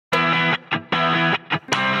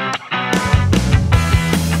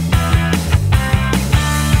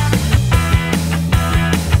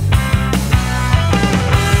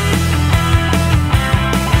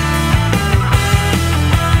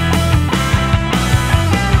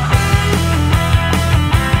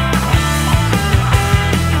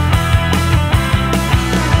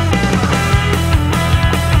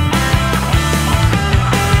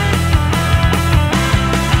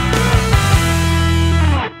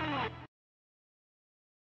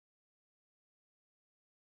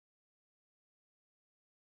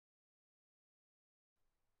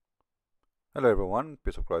Hello everyone,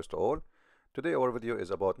 peace of Christ to all. Today our video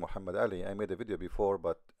is about Muhammad Ali. I made a video before,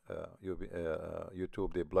 but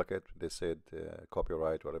YouTube they block it. They said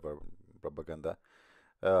copyright, whatever propaganda.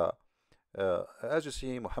 Uh, as you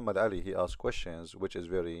see, Muhammad Ali he asks questions, which is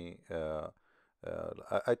very.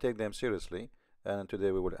 I take them seriously, and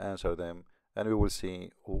today we will answer them, and we will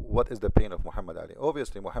see what is the pain of Muhammad Ali.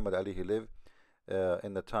 Obviously, Muhammad Ali he lived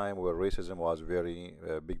in the time where racism was very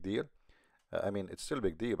big deal. I mean, it's still a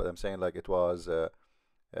big deal, but I'm saying like it was uh,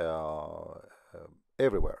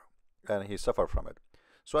 everywhere, and he suffered from it.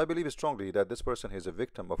 So I believe strongly that this person is a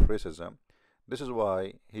victim of racism. This is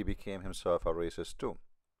why he became himself a racist too.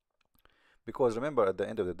 Because remember, at the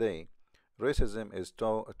end of the day, racism is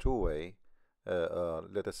a two-way.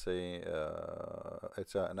 Let us say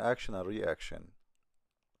it's an action and reaction.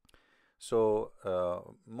 So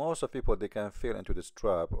most of people they can fall into this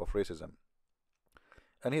trap of racism,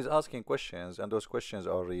 and he's asking questions, and those questions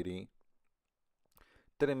are really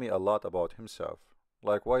telling me a lot about himself,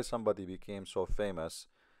 like why somebody became so famous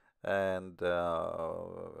and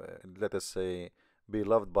let us say be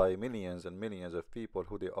loved by millions and millions of people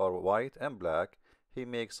who they are white and black. He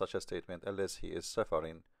makes such a statement unless he is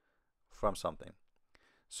suffering from something.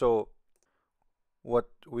 So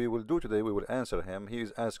what we will do today, we will answer him. He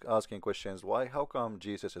is asking questions. Why? How come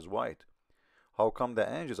Jesus is white? How come the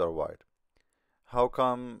angels are white? How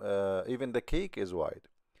come even the cake is white?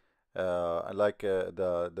 Like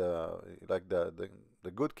the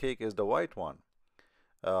good cake is the white one.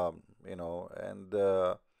 And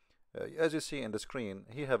as you see in the screen,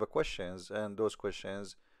 he have a questions, and those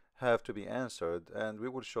questions have to be answered. And we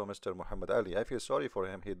will show Mr. Muhammad Ali. I feel sorry for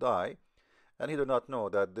him. He died, and he do not know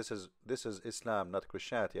that this is Islam, not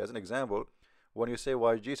Christianity. As an example, when you say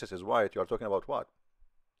why Jesus is white, you are talking about what?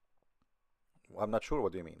 I'm not sure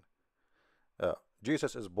what do you mean. Uh,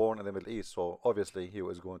 Jesus is born in the Middle East, so obviously he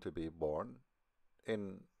was going to be born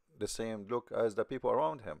in the same look as the people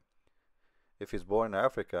around him. If he's born in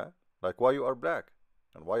Africa, like why you are black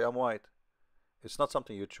and why I'm white, it's not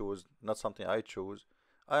something you choose, not something I choose.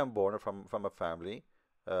 I am born from a family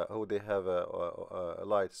who they have a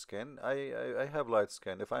light skin. I have light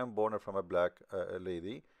skin. If I am born from a black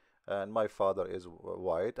lady and my father is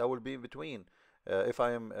white, I will be in between. If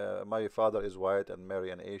I am my father is white and marry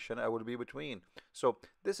an Asian, I will be between. So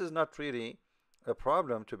this is not really a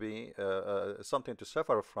problem to be something to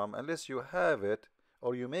suffer from unless you have it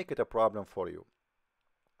or you make it a problem for you.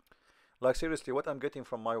 Like seriously, what I'm getting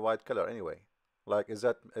from my white color anyway? Like is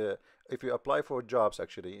that if you apply for jobs,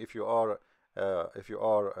 actually, if you are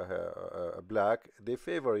black, they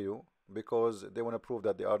favor you because they want to prove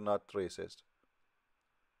that they are not racist.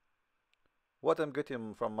 What I'm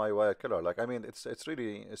getting from my white color, like I mean, it's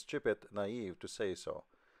really stupid, naive to say so.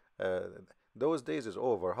 Uh, those days is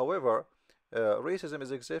over. However, racism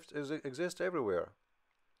exists everywhere.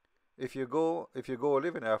 If you go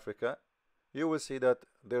live in Africa, you will see that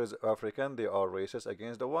there's African, they are racist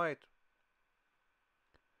against the white.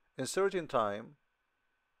 In certain time,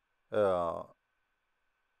 uh,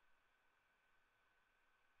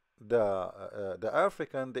 the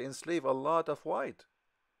African they enslave a lot of white.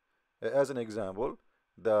 As an example,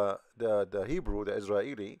 the Hebrew, the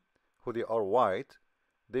Israeli, who they are white,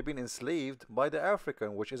 they've been enslaved by the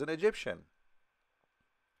African, which is an Egyptian.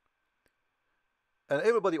 And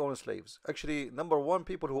everybody owns slaves. Actually, number one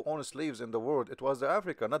people who own slaves in the world, it was the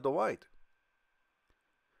African, not the white.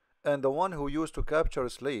 And the one who used to capture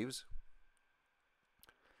slaves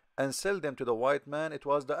and sell them to the white man, it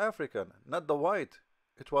was the African, not the white.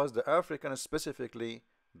 It was the African, specifically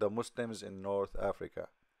the Muslims in North Africa.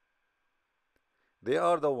 They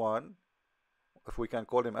are the one, if we can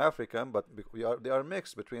call them African, but they are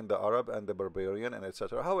mixed between the Arab and the barbarian and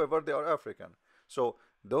etc. However, they are African. So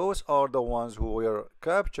those are the ones who were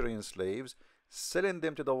capturing slaves, selling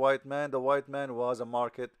them to the white man. The white man was a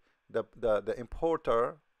market. The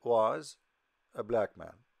importer was a black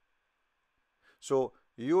man. So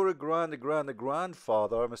your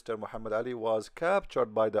grandfather, Mr. Muhammad Ali, was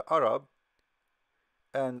captured by the Arab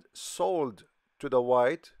and sold to the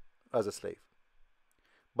white as a slave.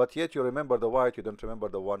 But yet you remember the white, you don't remember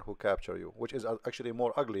the one who captured you, which is actually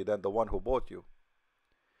more ugly than the one who bought you.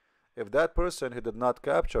 If that person who did not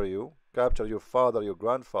capture you, captured your father, your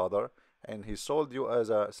grandfather, and he sold you as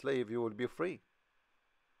a slave, you will be free.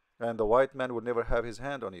 And the white man will never have his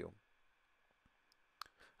hand on you.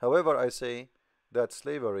 However, I say that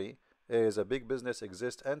slavery is a big business,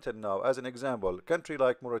 exists until now. As an example, country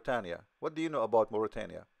like Mauritania. What do you know about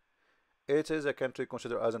Mauritania? It is a country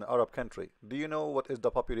considered as an Arab country. Do you know what is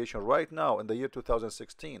the population right now in the year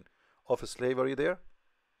 2016 of slavery there?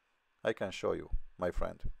 I can show you, my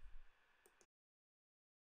friend.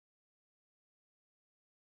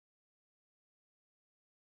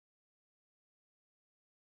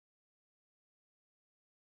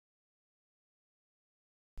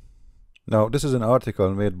 Now, this is an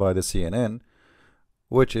article made by the CNN,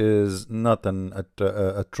 which is not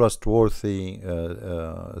a trustworthy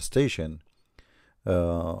station.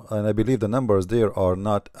 And I believe the numbers there are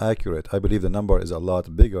not accurate. I believe the number is a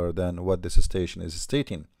lot bigger than what this station is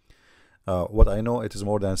stating. What I know, it is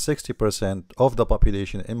more than 60% of the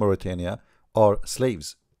population in Mauritania are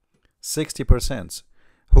slaves. 60%.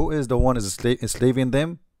 Who is the one enslaving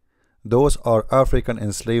them? Those are African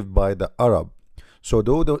enslaved by the Arab. So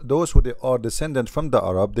those who they are descendant from the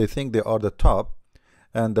Arab, they think they are the top,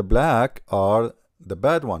 and the black are the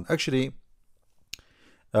bad one. Actually,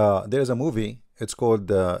 there is a movie. It's called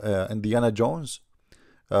Indiana Jones.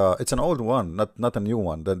 It's an old one, not a new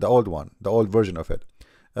one. The old one, the old version of it.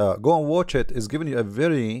 Go and watch it. It's giving you a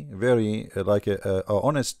very, very like a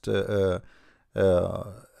honest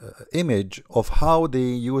image of how they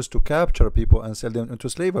used to capture people and sell them into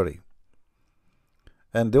slavery.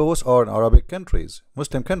 And those are in Arabic countries,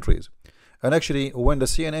 Muslim countries. And actually, when the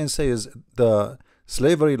CNN says the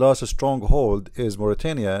slavery lost a stronghold is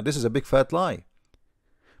Mauritania, this is a big fat lie.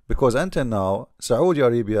 Because until now, Saudi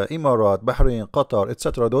Arabia, Emirat, Bahrain, Qatar,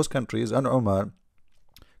 etc., those countries, and Oman,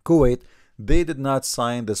 Kuwait, they did not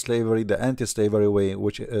sign the slavery, the anti-slavery way,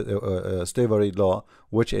 which slavery law,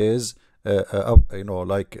 which is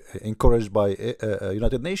like encouraged by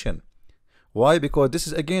United Nations. Why? Because this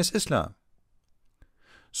is against Islam.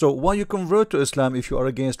 So why you convert to Islam if you are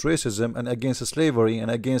against racism and against slavery and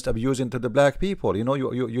against abusing to the black people? You know,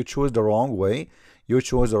 you choose the wrong way, you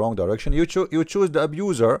choose the wrong direction, you choose the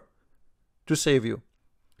abuser to save you.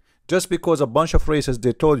 Just because a bunch of racists,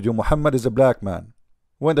 they told you Muhammad is a black man,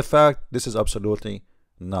 when the fact this is absolutely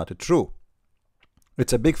not true.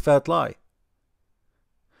 It's a big fat lie.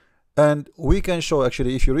 And we can show,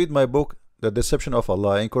 actually, if you read my book, The Deception of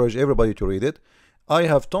Allah, I encourage everybody to read it. I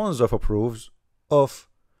have tons of proofs of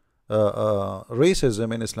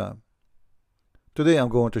racism in Islam. Today I'm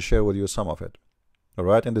going to share with you some of it, all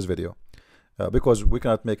right, in this video, because we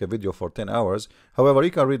cannot make a video for 10 hours. However,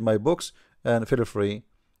 you can read my books and feel free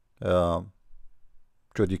to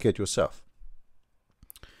educate yourself.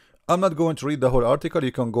 I'm not going to read the whole article.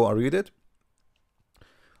 You can go and read it.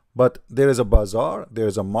 But there is a bazaar, there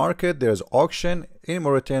is a market, there is auction in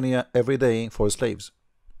Mauritania every day for slaves.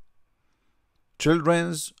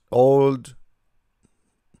 Children's, old,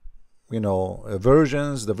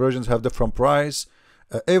 versions. The versions have different price.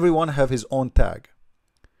 Everyone have his own tag.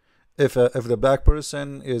 If the black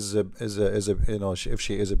person is if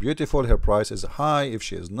she is beautiful, her price is high. If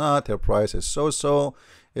she is not, her price is so.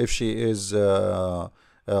 If she is old,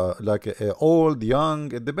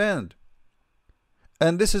 young, it depends.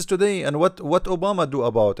 And this is today. And what Obama do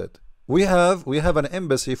about it? We have an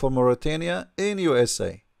embassy for Mauritania in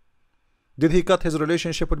USA. Did he cut his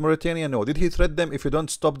relationship with Mauritania? No. Did he threaten them, if you don't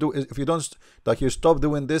stop doing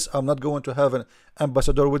this, I'm not going to have an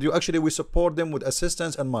ambassador with you? Actually, we support them with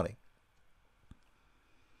assistance and money.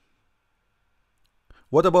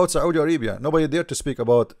 What about Saudi Arabia? Nobody dare to speak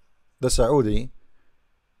about the Saudi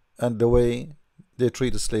and the way they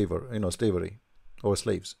treat slavery or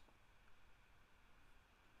slaves.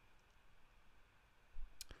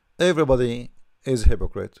 Everybody is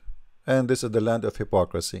hypocrite, and this is the land of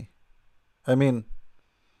hypocrisy. I mean,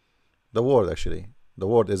 the world, actually, the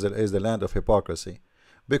world is the land of hypocrisy,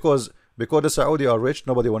 because the Saudi are rich.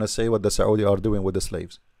 Nobody want to say what the Saudi are doing with the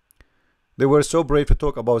slaves. They were so brave to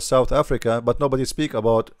talk about South Africa, but nobody speak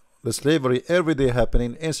about the slavery every day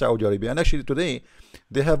happening in Saudi Arabia. And actually today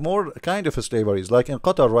they have more kind of slaveries, like in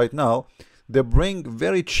Qatar right now. They bring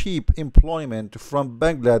very cheap employment from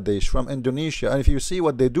Bangladesh, from Indonesia, and if you see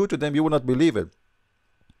what they do to them, you will not believe it.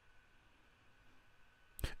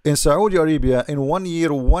 In Saudi Arabia, in 1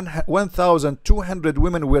 year, 1,200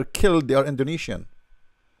 women were killed. They are Indonesian.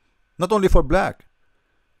 Not only for black.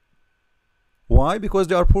 Why? Because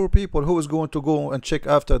they are poor people. Who is going to go and check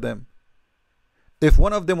after them? If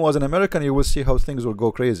one of them was an American, you will see how things will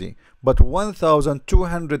go crazy. But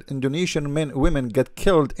 1,200 Indonesian women get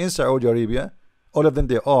killed in Saudi Arabia. All of them,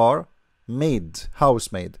 they are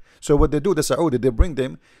housemaid. So what they do, the Saudi, they bring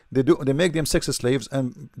them, they make them sex slaves,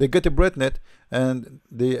 and they get pregnant, and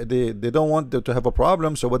they don't want them to have a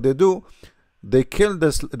problem. So what they do, they kill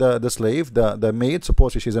the slave, the maid.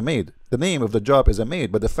 Supposedly she's a maid. The name of the job is a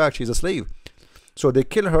maid, but the fact she's a slave. So they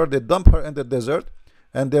kill her, they dump her in the desert,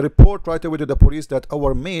 and they report right away to the police that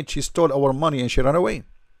our maid, she stole our money and she ran away.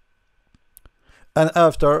 And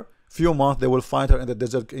after few months, they will find her in the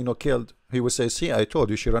desert, killed. He will say, see, I told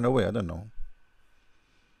you she ran away. I don't know.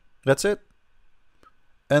 That's it.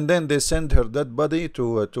 And then they send her dead body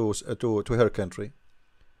to her country.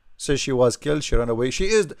 Say she was killed, she ran away. She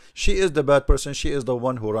is the bad person. She is the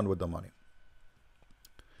one who ran with the money.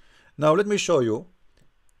 Now let me show you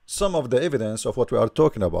some of the evidence of what we are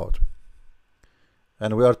talking about.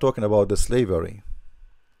 And we are talking about the slavery.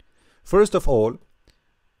 First of all,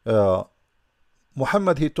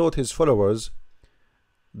 Muhammad, he taught his followers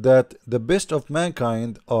that the best of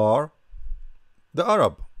mankind are the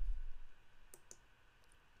Arab.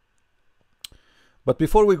 But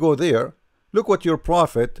before we go there, look what your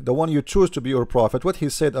prophet, the one you choose to be your prophet, what he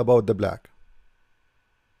said about the black.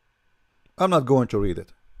 I'm not going to read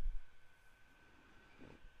it.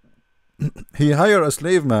 He hired a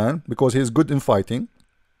slave man because he is good in fighting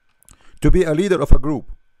to be a leader of a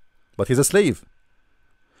group, but he's a slave.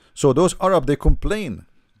 So those Arab, they complain,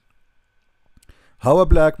 how a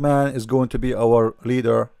black man is going to be our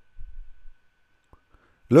leader.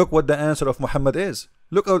 Look what the answer of Muhammad is.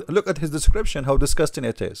 Look at his description, how disgusting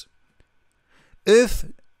it is. If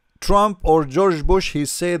Trump or George Bush, he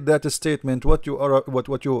said that statement, what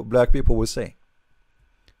you black people will say.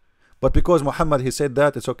 But because Muhammad, he said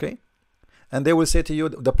that, it's okay. And they will say to you,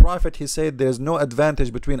 the prophet, he said there's no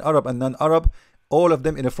advantage between Arab and non-Arab. All of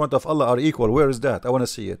them in front of Allah are equal. Where is that? I want to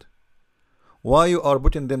see it. Why you are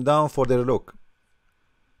putting them down for their look?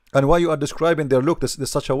 And why you are describing their look this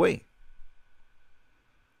such a way?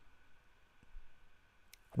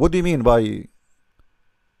 What do you mean by...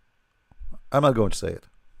 I'm not going to say it.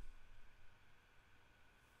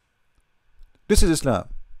 This is Islam.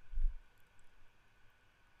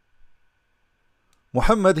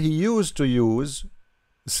 Muhammad, he used to use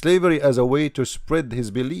slavery as a way to spread his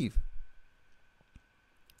belief.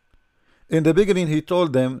 In the beginning, he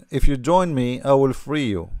told them, if you join me, I will free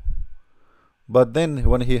you. But then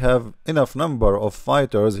when he have enough number of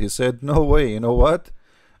fighters, he said, no way, you know what?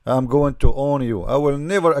 I'm going to own you. I will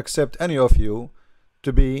never accept any of you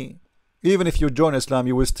to be, even if you join Islam,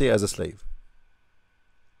 you will stay as a slave.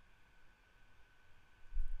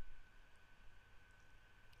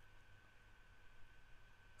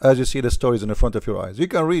 As you see the stories in the front of your eyes, you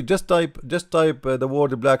can read. Just type the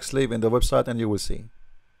word black slave in the website, and you will see.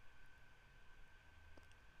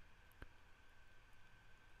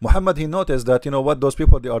 Muhammad, he noticed that, you know what, those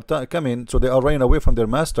people, they are coming, so they are running away from their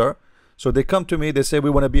master. So they come to me, they say, we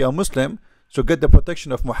want to be a Muslim, so get the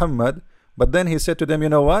protection of Muhammad. But then he said to them, you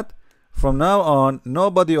know what, from now on,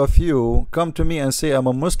 nobody of you come to me and say I'm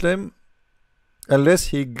a Muslim unless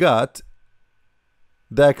he got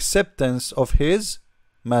the acceptance of his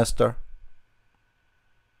master.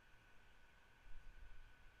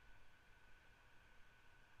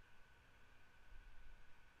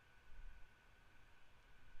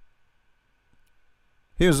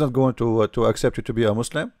 He is not going to accept you to be a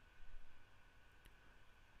Muslim.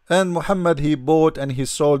 And Muhammad, he bought and he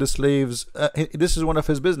sold the slaves. This is one of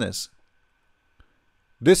his business.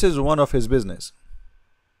 This is one of his business.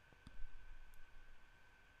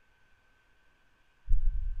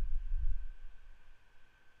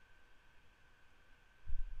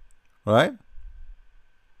 Right?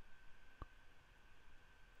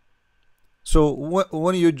 So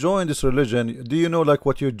when you join this religion, do you know like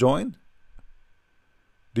what you joined?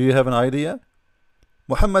 Do you have an idea?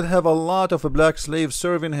 Muhammad have a lot of black slaves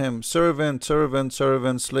serving him. Servant,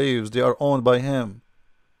 slaves. They are owned by him.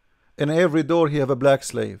 In every door he have a black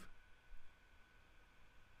slave.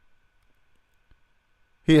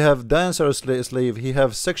 He have dancer slave. He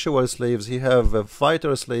have sexual slaves. He have a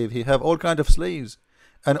fighter slave. He have all kind of slaves.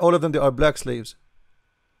 And all of them, they are black slaves.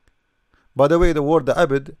 By the way, the word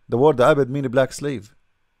abd means black slave.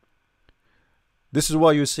 This is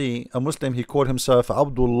why you see a Muslim, he called himself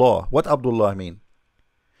Abdullah. What Abdullah mean?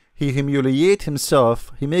 He humiliate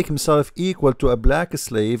himself, he make himself equal to a black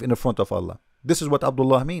slave in the front of Allah. This is what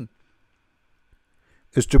Abdullah mean.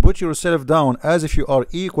 Is to put yourself down as if you are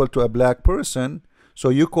equal to a black person, so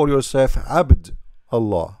you call yourself Abd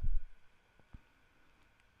Allah.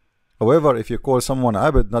 However, if you call someone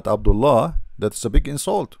Abd, not Abdullah, that's a big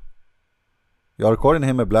insult. You are calling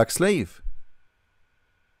him a black slave.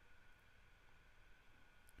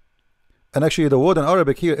 And actually the word in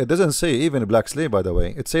Arabic here, it doesn't say even a black slave, by the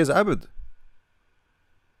way. It says abd.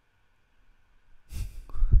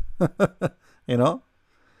 You know?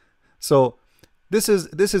 So this is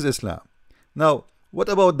Islam. Now, what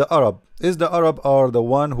about the Arab? Is the Arab are the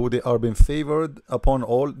one who they are being favored upon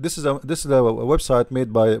all? This is a website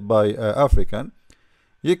made by African.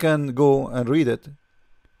 You can go and read it.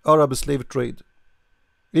 Arab slave trade.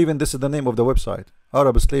 Even this is the name of the website.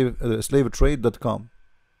 slavetrade.com.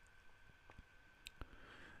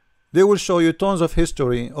 They will show you tons of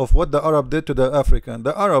history of what the Arab did to the African.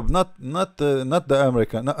 The Arab, not the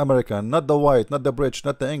American, not the white, not the British,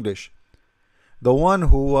 not the English. The one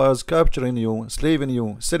who was capturing you, slaving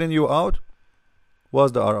you, selling you out,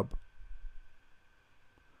 was the Arab.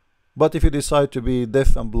 But if you decide to be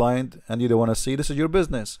deaf and blind and you don't want to see, this is your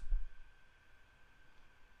business.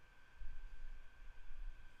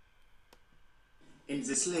 And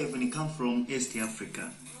the slave, when he come from East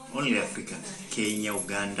Africa, only Africa, Kenya,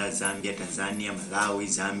 Uganda, Zambia, Tanzania, Malawi,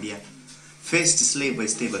 Zambia. First slave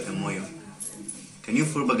was stay Bagamoyo. Can you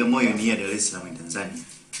follow Bagamoyo near Dar es Salaam in Tanzania?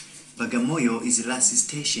 Bagamoyo is the last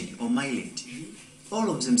station or island. All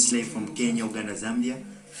of them slave from Kenya, Uganda, Zambia.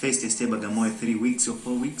 First they stay Bagamoyo 3 weeks or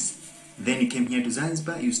 4 weeks. Then you came here to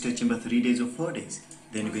Zanzibar, you stay chamber 3 days or 4 days.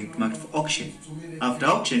 Then you're going to market for auction. After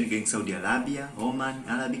auction, you're going to Saudi Arabia, Oman,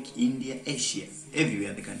 Arabic, India, Asia,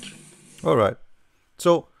 everywhere in the country. All right.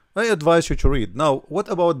 So I advise you to read. Now, what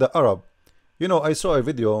about the Arab? You know, I saw a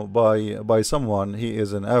video by someone. He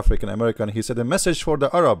is an African American. He said a message for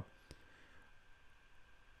the Arab.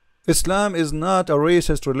 Islam is not a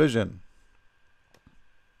racist religion.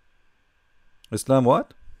 Islam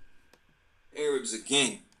what? Arabs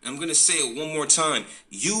again. I'm going to say it one more time.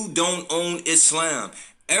 You don't own Islam.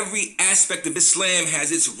 Every aspect of Islam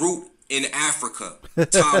has its root in Africa.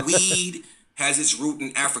 Tawheed has its root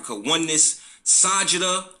in Africa. Oneness,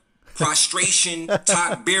 sajda, prostration,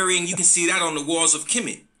 top bearing. You can see that on the walls of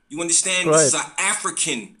Kemet. You understand? Right. This is an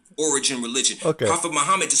African origin religion. Okay. Prophet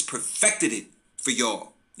Muhammad just perfected it for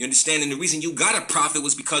y'all. You understand? And the reason you got a prophet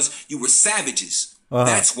was because you were savages.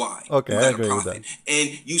 That's why. Okay, you I got agree a with prophet. that.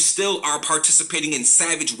 And you still are participating in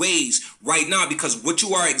savage ways right now because what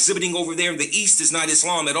you are exhibiting over there in the East is not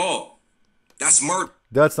Islam at all. That's murder.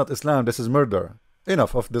 That's not Islam. This is murder.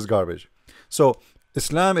 Enough of this garbage. So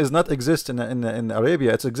Islam is not exist in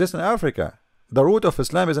Arabia. It exists in Africa. The root of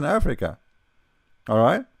Islam is in Africa. All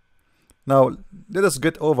right. Now let us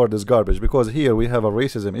get over this garbage because here we have a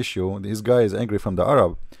racism issue. This guy is angry from the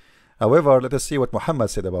Arab. However, let us see what Muhammad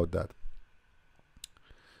said about that.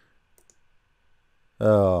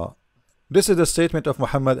 This is the statement of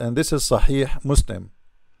Muhammad, and this is Sahih Muslim.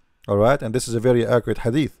 Alright, and this is a very accurate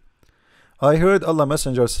hadith. I heard Allah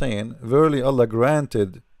Messenger saying, verily Allah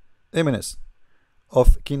granted eminence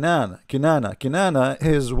of Kinana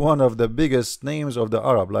is one of the biggest names of the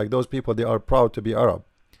Arab. Like those people, they are proud to be Arab.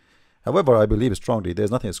 However, I believe strongly there's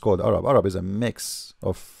nothing that's called Arab. Arab is a mix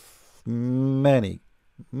of many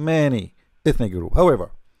ethnic groups. However,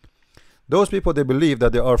 those people, they believe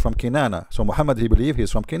that they are from Kinana. So Muhammad, he believed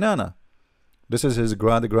he's from Kinana. This is his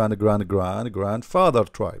grandfather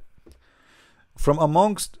tribe. From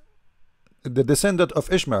amongst the descendant of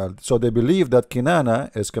Ishmael. So they believe that Kinana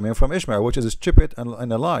is coming from Ishmael, which is stupid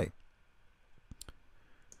and a lie.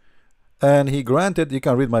 And he granted, you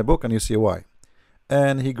can read my book and you see why.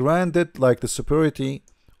 And he granted like the superiority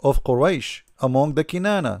of Quraysh among the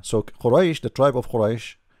Kinana. So Quraysh, the tribe of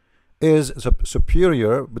Quraysh, is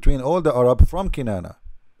superior between all the Arab from Kinana.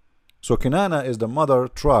 So Kinana is the mother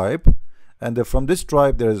tribe, and from this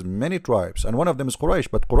tribe there is many tribes, and one of them is Quraysh.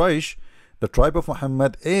 But Quraysh, the tribe of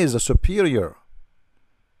Muhammad, is a superior.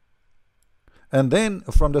 And then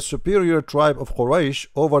from the superior tribe of Quraysh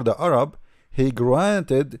over the Arab, he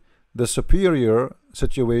granted the superior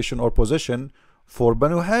situation or position for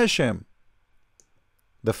Banu Hashim,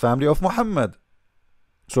 the family of Muhammad.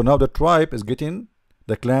 So now the tribe is getting,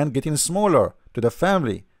 the clan getting smaller to the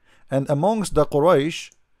family, and amongst the Quraysh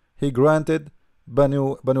he granted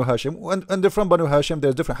Banu Hashim, and from Banu Hashim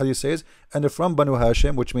there's different hadith says, and from Banu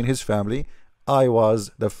Hashim, which means his family, I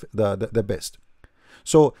was the best.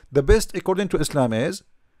 So the best according to Islam is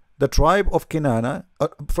the tribe of Kinana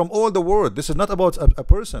from all the world. This is not about a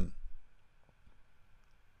person.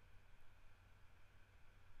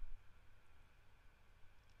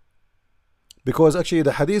 Because actually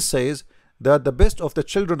the hadith says that the best of the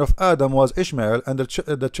children of Adam was Ishmael, and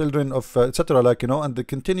the children of etc., like, you know, and they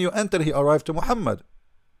continue until he arrived to Muhammad.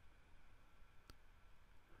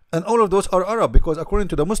 And all of those are Arab, because according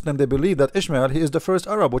to the Muslim they believe that Ishmael, he is the first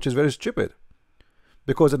Arab, which is very stupid.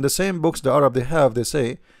 Because in the same books the Arab they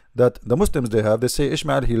say that the Muslims they say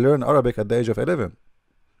Ishmael, he learned Arabic at the age of 11.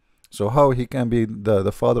 So how he can be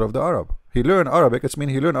the father of the Arab? He learned Arabic, it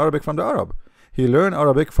means he learned Arabic from the Arab. He learned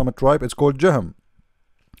Arabic from a tribe, it's called Jahm.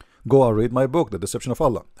 Go and read my book, The Deception of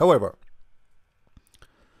Allah. However,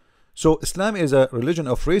 so Islam is a religion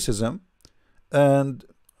of racism, and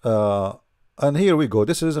here we go.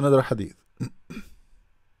 This is another hadith.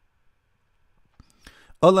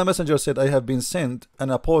 Allah Messenger said, I have been sent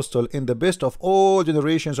an apostle in the best of all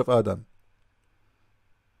generations of Adam,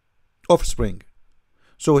 offspring.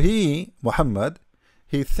 So he, Muhammad,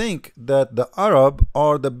 he think that the Arab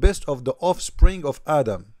are the best of the offspring of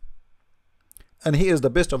Adam, and he is the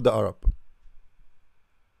best of the Arab.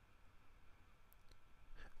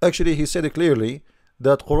 Actually, he said clearly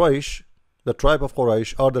that Quraysh, the tribe of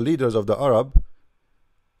Quraysh, are the leaders of the Arab,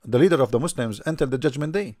 the leader of the Muslims until the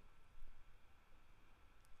judgment day,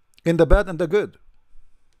 in the bad and the good.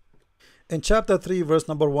 In chapter 3 verse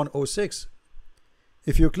number 106,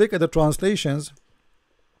 if you click at the translations,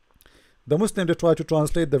 the Muslims, they try to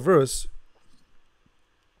translate the verse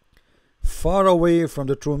far away from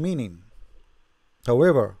the true meaning.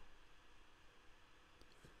 However,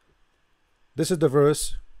 this is the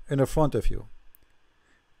verse in the front of you.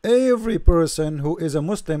 Every person who is a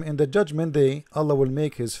Muslim in the judgment day, Allah will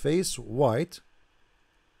make his face white,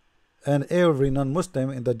 and every non-Muslim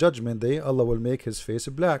in the judgment day, Allah will make his face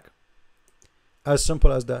black. As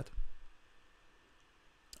simple as that.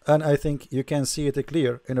 And I think you can see it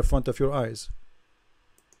clear in the front of your eyes,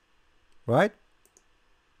 right?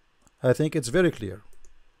 I think it's very clear.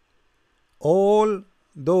 All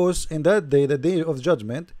those in that day, the day of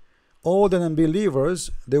judgment, all the non-believers,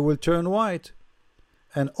 they will turn white,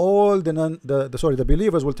 and all the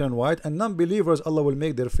believers will turn white, and non-believers, Allah will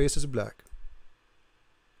make their faces black.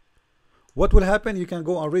 What will happen? You can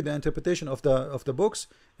go and read the interpretation of the books,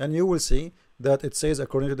 and you will see that it says,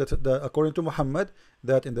 according to Muhammad,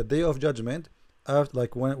 that in the day of judgment,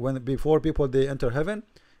 like when before people they enter heaven,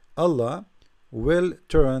 Allah will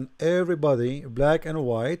turn everybody black and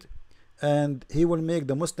white, and he will make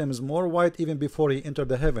the Muslims more white even before he entered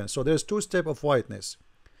the heaven. So there's two steps of whiteness.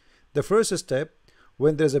 The first step,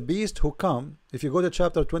 when there's a beast who come, if you go to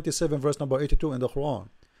chapter 27 verse number 82 in the Quran,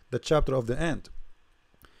 the chapter of the ant,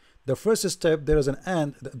 the first step, there is an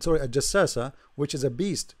ant, sorry, a jassasa, which is a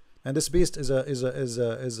beast, and this beast is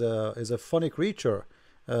a funny creature,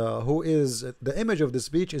 who is the image of this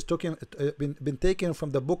beast is been taken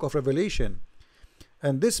from the book of Revelation,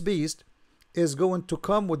 and this beast is going to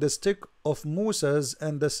come with the stick of Moses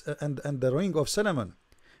and the ring of Solomon,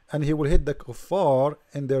 and he will hit the kuffar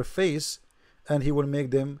in their face, and he will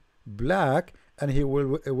make them black, and he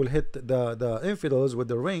will hit the infidels with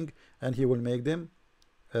the ring, and he will make them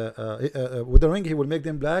with the ring he will make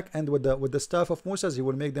them black, and with the staff of Moses he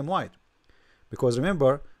will make them white. Because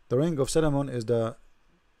remember, the ring of Solomon is the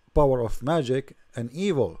power of magic and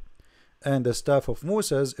evil, and the staff of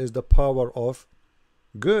Moses is the power of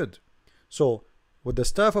good. So with the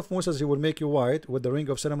staff of Moses he will make you white, with the ring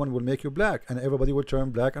of Solomon will make you black, and everybody will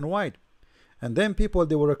turn black and white. And then people,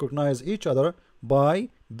 they will recognize each other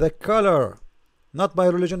by the color, not by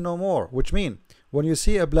religion no more, which mean when you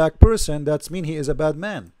see a black person, that's mean he is a bad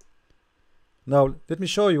man. Now let me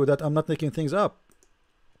show you that I'm not making things up.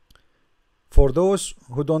 For those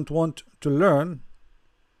who don't want to learn,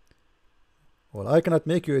 well, I cannot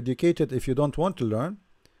make you educated if you don't want to learn.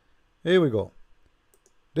 Here we go.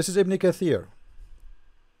 This is Ibn Kathir.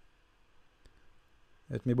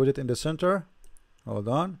 Let me put it in the center. Hold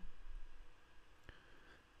on.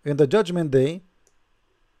 In the judgment day,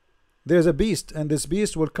 there is a beast, and this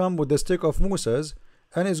beast will come with the stick of Moses,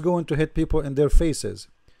 and is going to hit people in their faces.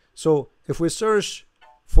 So if we search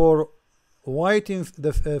for whitening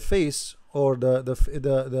the face, or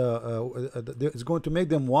it's going to make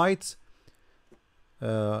them white.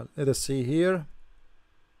 Let us see here.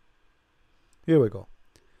 Here we go.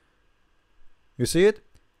 You see it?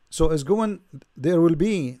 So it's going, there will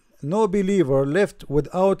be no believer left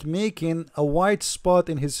without making a white spot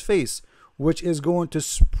in his face, which is going to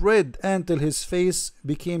spread until his face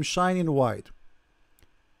became shining white.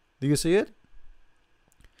 Do you see it?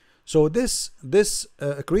 So this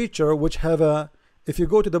creature, which have a, if you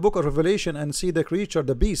go to the book of Revelation and see the creature,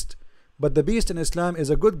 the beast, but the beast in Islam is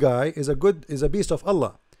a good guy, is a beast of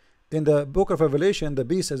Allah. In the book of Revelation, the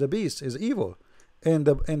beast, is evil. In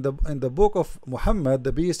the book of Muhammad,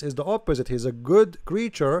 the beast is the opposite. He's a good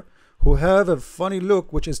creature who have a funny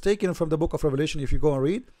look, which is taken from the book of Revelation. If you go and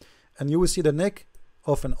read, and you will see the neck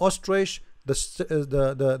of an ostrich,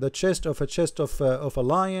 the chest of a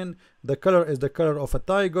lion, the color is the color of a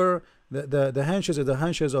tiger, the haunches is the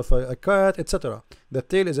haunches of a cat, etc. The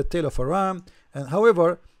tail is the tail of a ram. And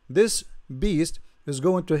however, this beast is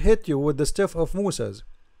going to hit you with the staff of Moses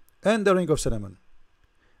and the ring of Solomon,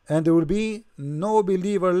 and there will be no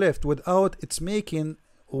believer left without its making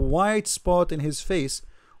a white spot in his face,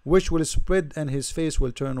 which will spread and his face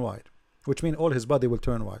will turn white, which means all his body will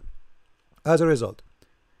turn white as a result.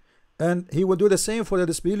 And he will do the same for the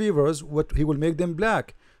disbelievers. What he will make them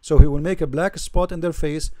black, so he will make a black spot in their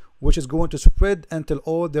face, which is going to spread until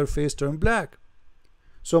all their face turn black.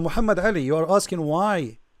 So Muhammad Ali, you are asking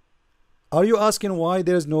why? Are you asking why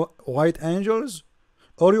there is no white angels?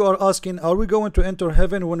 Or you are asking, are we going to enter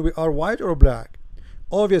heaven when we are white or black?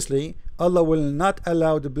 Obviously, Allah will not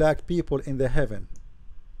allow the black people in the heaven.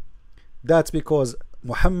 That's because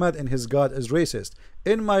Muhammad and his God is racist.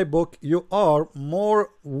 In my book, you are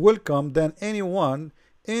more welcome than anyone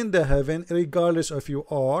in the heaven, regardless if you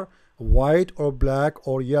are white or black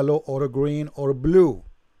or yellow or green or blue.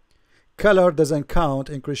 Color doesn't count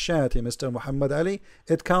in Christianity, Mr. Muhammad Ali.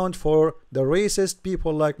 It counts for the racist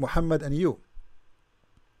people like Muhammad and you.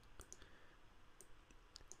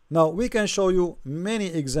 Now we can show you many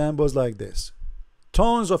examples like this.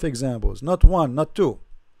 Tons of examples, not one, not two.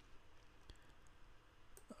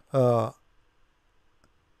 How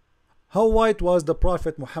white was the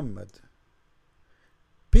Prophet Muhammad?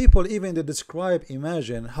 People even they describe,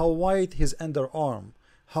 imagine how white his underarm,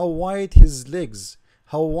 how white his legs,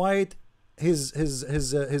 how white his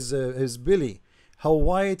belly, how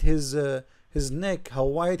white his neck, how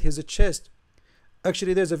white his chest.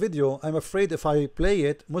 Actually, there's a video. I'm afraid if I play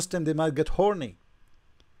it, Muslim they might get horny,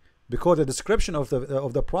 because the description of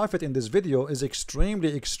the Prophet in this video is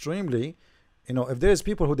extremely, you know, if there's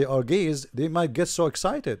people who they are gays, they might get so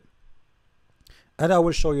excited. And I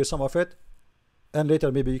will show you some of it, and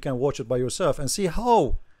later maybe you can watch it by yourself and see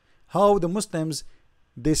how the Muslims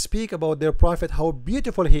they speak about their Prophet, how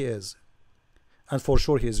beautiful he is, and for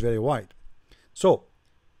sure he is very white. So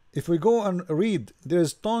if we go and read,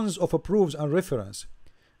 there's tons of proofs and reference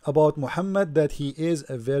about Muhammad that he is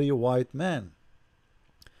a very white man,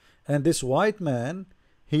 and this white man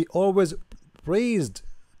he always praised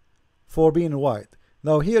for being white.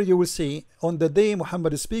 Now here you will see on the day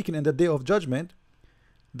Muhammad is speaking in the day of judgment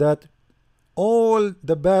that all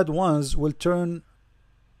the bad ones will turn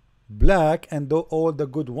black and all the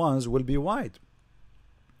good ones will be white.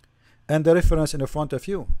 And the reference in the front of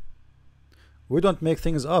you. We don't make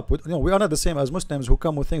things up. We are not the same as Muslims who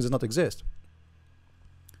come with things that not exist.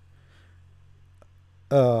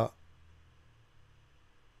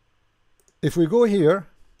 If we go here,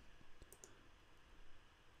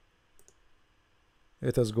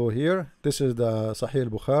 let us go here. This is the Sahih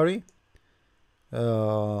Bukhari.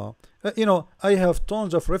 You know, I have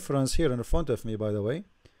tons of reference here in front of me, by the way.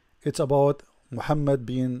 It's about Muhammad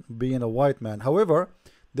being a white man. However,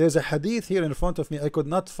 there's a hadith here in front of me. I could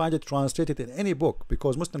not find it translated in any book,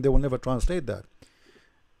 because Muslim they will never translate that.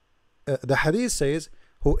 The hadith says,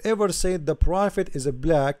 whoever said the Prophet is a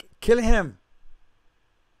black, kill him.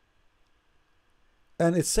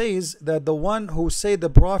 And it says that the one who said the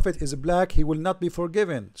Prophet is black, he will not be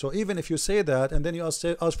forgiven. So even if you say that and then you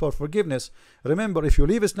ask for forgiveness, remember, if you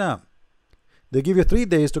leave Islam, they give you 3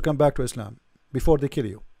 days to come back to Islam before they kill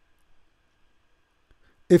you.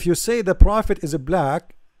 If you say the Prophet is a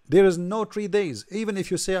black, there is no 3 days. Even if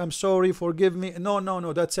you say I'm sorry, forgive me,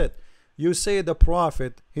 no, that's it. You say the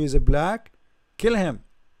Prophet he is a black, kill him.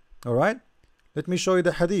 All right, let me show you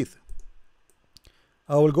the hadith.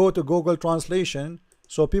 I will go to Google translation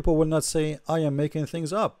so people will not say I am making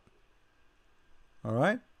things up. All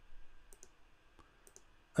right,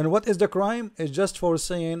 and what is the crime? It's just for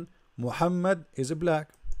saying Muhammad is a black.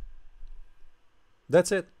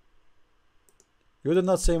 That's it. You did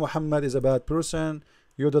not say Muhammad is a bad person.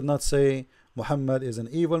 You did not say Muhammad is an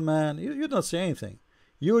evil man. You did not say anything.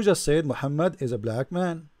 You just said Muhammad is a black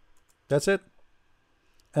man. That's it.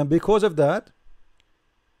 And because of that,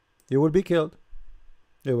 you will be killed.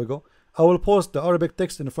 There we go. I will post the Arabic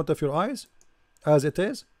text in front of your eyes as it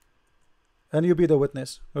is, and you be the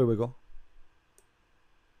witness. There we go.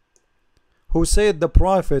 Who said the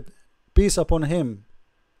Prophet, peace upon him,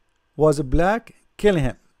 was black, kill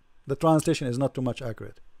him. The translation is not too much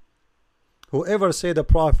accurate. Whoever said the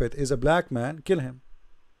Prophet is a black man, kill him.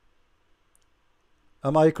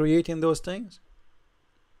 Am I creating those things?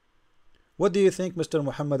 What do you think, Mr.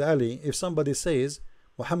 Muhammad Ali, if somebody says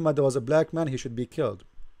Muhammad was a black man, he should be killed?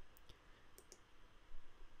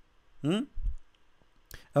 And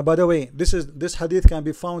by the way, this hadith can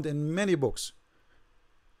be found in many books.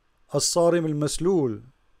 As-Sarim al-Maslul,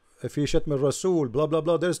 Fi Shatm al-Rasul, blah blah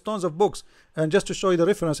blah. There's tons of books. And just to show you the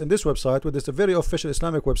reference in this website, which is a very official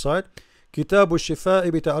Islamic website, Kitab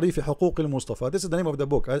al-Shifa bi Ta'rif Huquq al-Mustafa. This is the name of the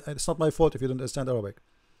book. It's not my fault if you don't understand Arabic.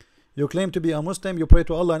 You claim to be a Muslim, you pray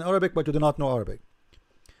to Allah in Arabic, but you do not know Arabic.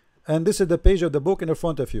 And this is the page of the book in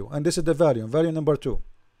front of you, and this is the volume number 2.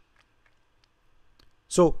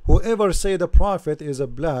 So whoever say the Prophet is a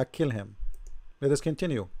black, kill him. Let us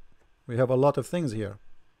continue. We have a lot of things here.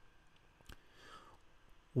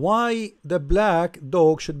 Why the black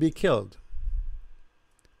dog should be killed?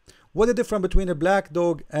 What is the difference between a black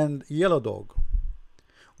dog and yellow dog?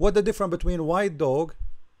 What the difference between white dog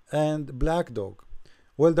and black dog?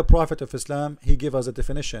 Well, the Prophet of Islam, he gave us a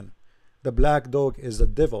definition. The black dog is the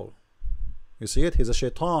devil. You see it? He's a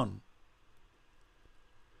shaitan.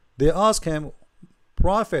 They ask him,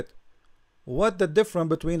 Prophet, what the difference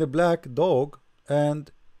between a black dog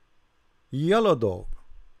and yellow dog?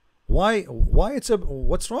 Why it's a,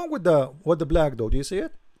 what's wrong with the black dog? Do you see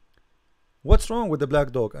it? What's wrong with the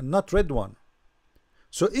black dog and not red one?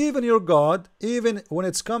 So even your God, even when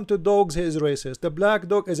it's come to dogs, he is racist. The black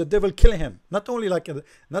dog is a devil. Kill him. Not only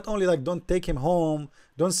like don't take him home,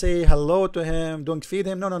 don't say hello to him, don't feed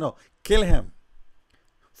him. No, no, no. Kill him.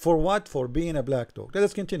 For what? For being a black dog. Let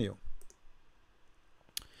us continue.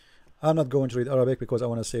 I'm not going to read Arabic because I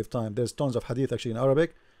want to save time. There's tons of hadith actually in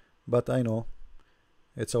Arabic, but I know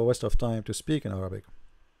it's a waste of time to speak in Arabic.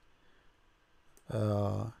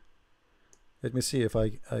 Let me see if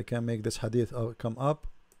I can make this hadith come up.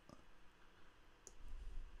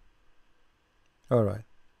 All right.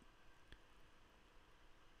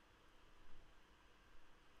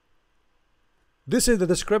 This is the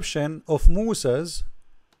description of Moses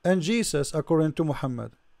and Jesus according to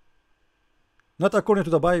Muhammad. Not according to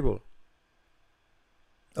the Bible.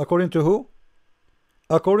 According to who?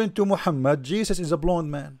 According to Muhammad, Jesus is a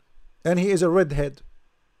blonde man and he is a redhead.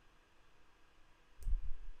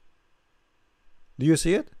 Do you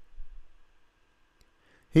see it?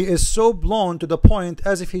 He is so blonde to the point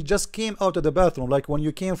as if he just came out of the bathroom. Like when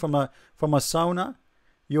you came from a sauna,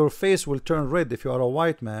 your face will turn red if you are a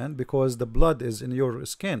white man because the blood is in your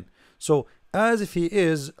skin. So as if he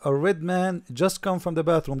is a red man just come from the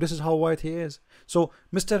bathroom. This is how white he is. So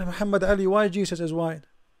Mr. Muhammad Ali, why Jesus is white?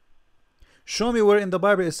 Show me where in the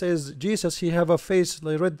Bible it says Jesus he have a face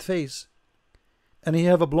like red face and he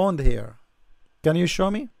have a blonde hair. Can you show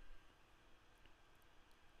me?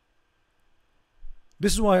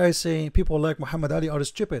 This is why I say people like Muhammad Ali are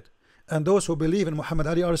stupid, and those who believe in Muhammad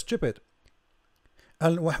Ali are stupid.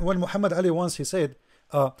 And when Muhammad Ali once he said,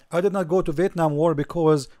 I did not go to Vietnam War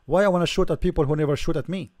because why I want to shoot at people who never shoot at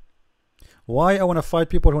me? Why I want to fight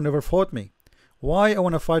people who never fought me? Why I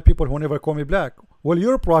want to fight people who never call me black? Well,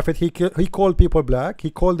 your prophet, he called people black. He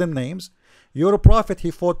called them names. Your prophet, he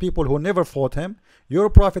fought people who never fought him. Your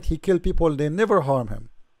prophet, he killed people, they never harm him.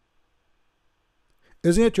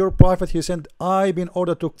 Isn't it your prophet, he said, I been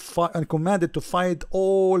ordered to fight and commanded to fight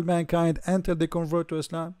all mankind until they convert to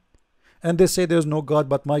Islam? And they say there's no God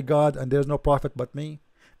but my God, and there's no prophet but me.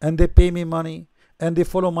 And they pay me money, and they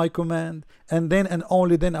follow my command, and then and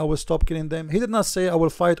only then I will stop killing them. He did not say I will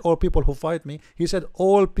fight all people who fight me. He said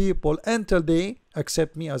all people until they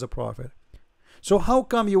accept me as a prophet. So how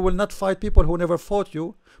come you will not fight people who never fought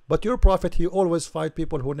you, but your prophet, he always fight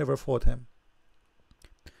people who never fought him?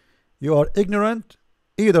 You are ignorant,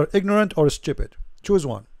 either ignorant or stupid. Choose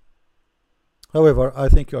one. However, I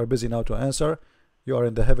think you are busy now to answer. You are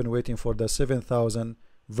in the heaven waiting for the 7,000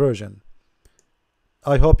 version.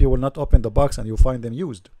 I hope you will not open the box and you find them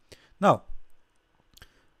used. Now,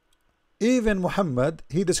 even Muhammad,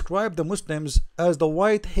 he described the Muslims as the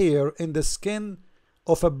white hair in the skin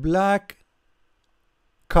of a black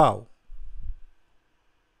cow.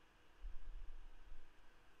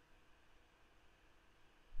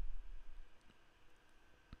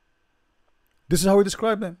 This is how he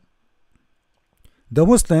described them. The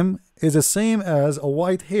Muslim is the same as a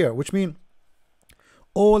white hair, which means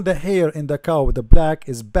all the hair in the cow with the black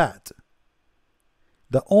is bad.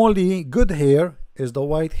 The only good hair is the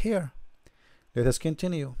white hair. Let us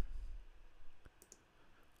continue.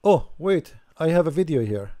 Oh, wait, I have a video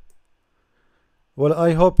here. Well,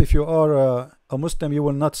 I hope if you are a Muslim, you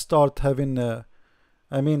will not start having,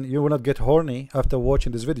 you will not get horny after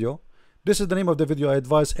watching this video. This is the name of the video. I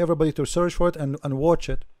advise everybody to search for it and watch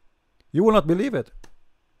it. You will not believe it.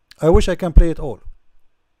 I wish I can play it all.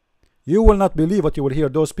 You will not believe what you will hear.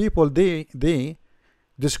 Those people, they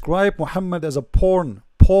describe Muhammad as a porn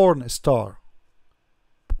star.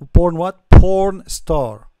 Porn what? Porn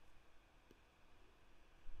star.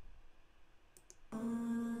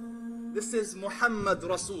 This is Muhammad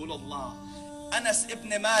Rasulullah. Anas ibn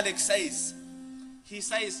Malik says, he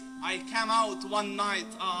says, I came out one night,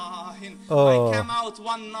 I came out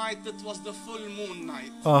one night, it was the full moon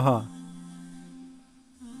night.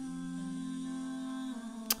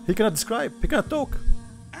 He cannot describe, he cannot talk.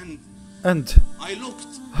 And I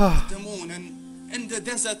looked at the moon, and in the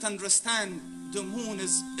desert, understand, the moon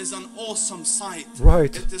is an awesome sight.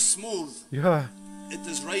 Right. It is smooth. Yeah. It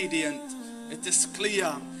is radiant. It is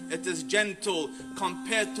clear. It is gentle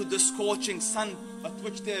compared to the scorching sun at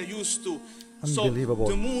which they are used to. Unbelievable.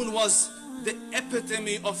 So the moon was the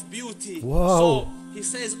epitome of beauty. Wow. So he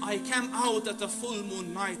says, I came out at a full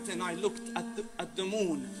moon night and I looked at the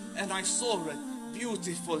moon and I saw it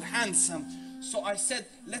beautiful, handsome. So I said,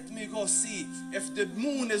 let me go see if the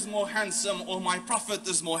moon is more handsome or my prophet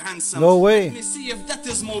is more handsome. No way. Let me see if that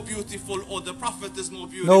is more beautiful or the prophet is more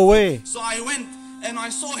beautiful. No way. So I went and I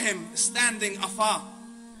saw him standing afar.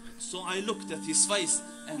 So I looked at his face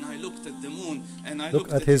and I looked at the moon, and I Look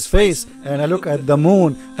looked at his face, and I look at the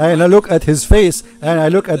moon, and and I look at his face, and I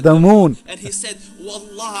look at the moon. And he said,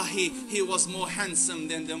 Wallahi, he was more handsome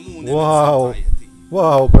than the moon in Wow. its entirety.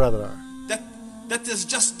 Wow, brother. That is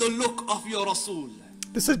just the look of your Rasul.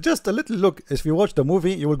 This is just a little look. If you watch the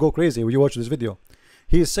movie, you will go crazy when you watch this video.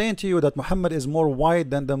 He is saying to you that Muhammad is more white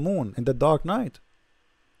than the moon in the dark night.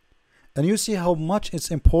 And you see how much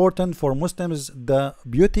it's important for Muslims, the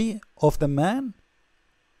beauty of the man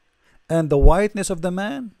and the whiteness of the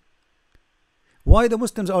man. Why the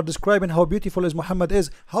Muslims are describing how beautiful is Muhammad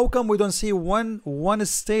is. How come we don't see one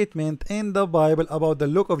statement in the Bible about the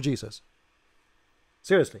look of Jesus?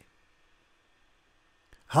 Seriously.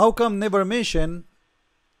 How come never mention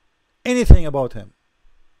anything about him?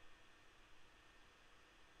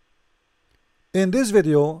 In this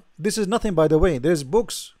video, this is nothing, by the way. There's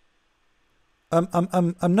books.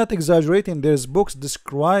 I'm not exaggerating. There's books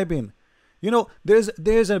describing, you know,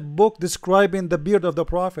 there's a book describing the beard of the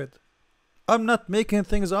Prophet. I'm not making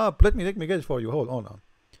things up. Let me get it for you. Hold on.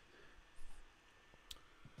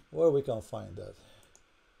 Where we can find that?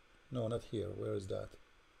 No, not here. Where is that?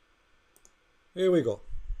 Here we go.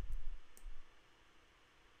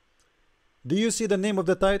 Do you see the name of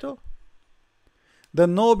the title? The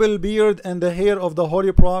noble beard and the hair of the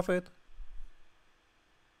Holy Prophet,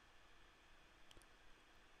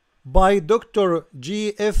 by Dr.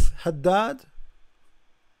 G.F. Haddad.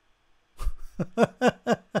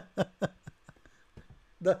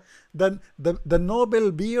 the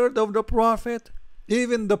noble beard of the Prophet.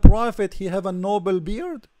 Even the Prophet, he have a noble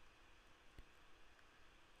beard.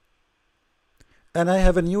 And I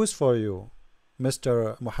have a news for you,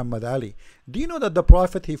 Mr. Muhammad Ali. Do you know that the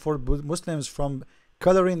Prophet, he forbade Muslims from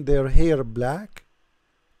coloring their hair black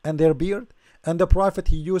and their beard? And the Prophet,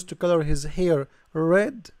 he used to color his hair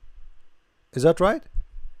red. Is that right?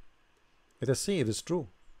 Let us see if it's true.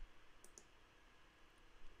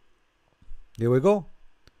 Here we go.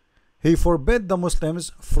 He forbade the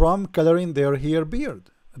Muslims from coloring their hair beard,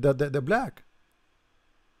 the black.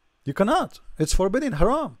 You cannot. It's forbidden,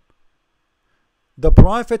 haram. The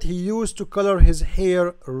Prophet, he used to color his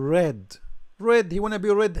hair red. Red, he wanna be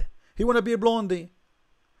red. He wanna be blondie.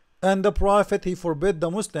 And the Prophet, he forbade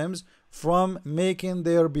the Muslims from making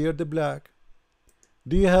their beard black.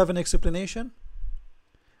 Do you have an explanation?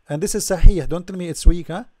 And this is sahih. Don't tell me it's weak,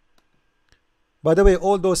 huh? By the way,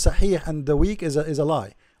 all those sahih and the weak is a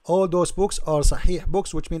lie. All those books are sahih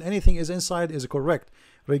books, which mean anything is inside is correct,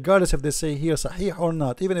 regardless if they say here sahih or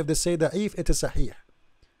not. Even if they say da'if, it is sahih.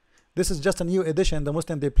 This is just a new edition the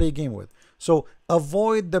Muslim they play game with. So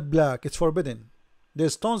avoid the black. It's forbidden.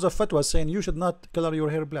 There's tons of fatwas saying you should not color your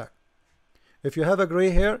hair black. If you have a gray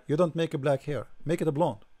hair, you don't make a black hair. Make it a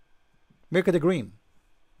blonde. Make it a green.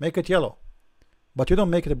 Make it yellow. But you don't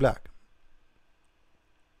make it black.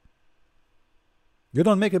 You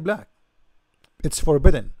don't make it black. It's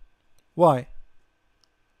forbidden. Why?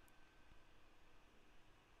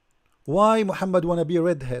 Why Muhammad wanna be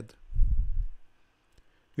redhead?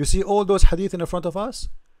 You see all those hadith in front of us?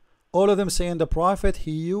 All of them saying the Prophet,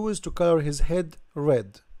 he used to color his head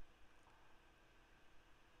red.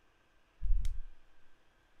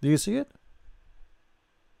 Do you see it?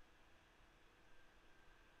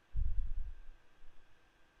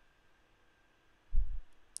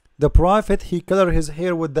 The Prophet, he colored his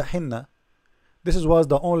hair with the henna. This was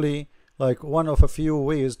the only, like, one of a few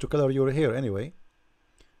ways to color your hair anyway,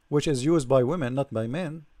 which is used by women, not by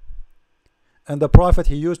men. And the Prophet,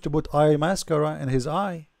 he used to put eye mascara in his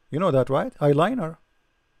eye. You know that, right? Eyeliner.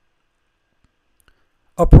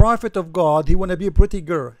 A prophet of God, he want to be a pretty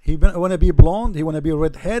girl. He want to be blonde. He want to be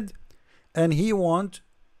redhead. And he want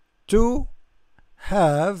to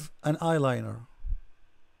have an eyeliner.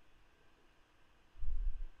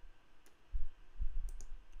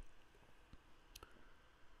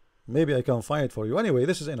 Maybe I can find it for you. Anyway,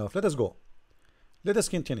 this is enough. Let us go. Let us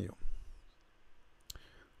continue.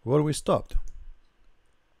 Where we stopped.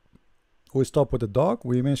 We stopped with the dog.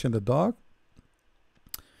 We mentioned the dog.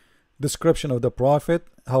 Description of the Prophet,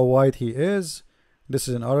 how white he is. This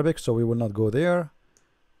is in Arabic, so we will not go there.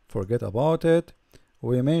 Forget about it.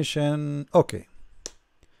 We mention, okay,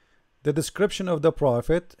 the description of the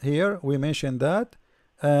Prophet here, we mentioned that.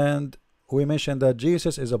 And we mentioned that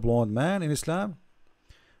Jesus is a blonde man in Islam.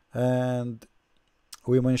 And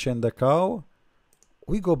we mentioned the cow.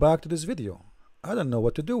 We go back to this video. I don't know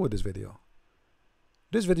what to do with this video.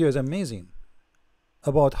 This video is amazing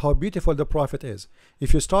about how beautiful the Prophet is.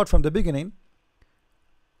 If you start from the beginning,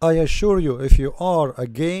 I assure you, if you are a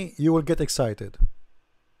gay, you will get excited.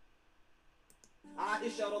 I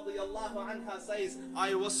Aisha radiallahu anha says,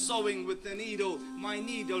 I was sewing with the needle. My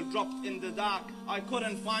needle dropped in the dark. I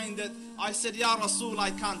couldn't find it. I said, Ya Rasul, I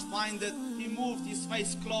can't find it. He moved his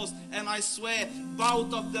face close, and I swear,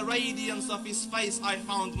 out of the radiance of his face, I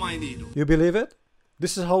found my needle. You believe it?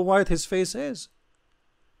 This is how white his face is.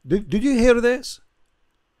 Did you hear this?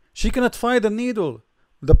 She cannot find the needle.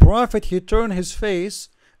 The Prophet, he turned his face,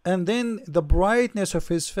 and then the brightness of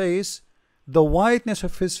his face, the whiteness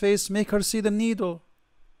of his face, make her see the needle.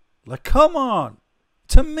 Like, come on.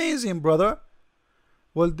 It's amazing, brother.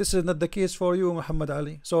 Well, this is not the case for you, Muhammad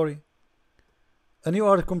Ali. Sorry. And you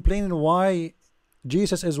are complaining why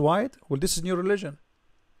Jesus is white? Well, this is new religion.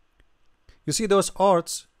 You see those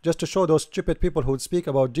arts, just to show those stupid people who would speak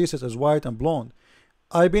about Jesus as white and blonde.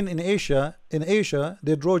 I've been in Asia. In Asia,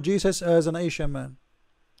 they draw Jesus as an Asian man.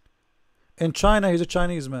 In China, he's a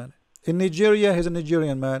Chinese man. In Nigeria, he's a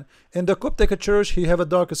Nigerian man. In the Coptic church, he have a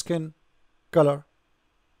dark skin color.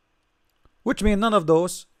 Which means none of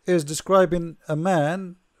those is describing a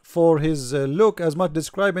man for his look as much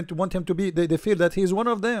describing to want him to be, they feel that he's one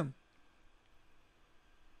of them.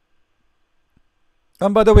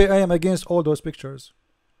 And by the way, I am against all those pictures.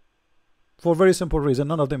 For a very simple reason,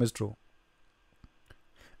 none of them is true.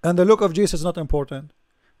 And the look of Jesus is not important.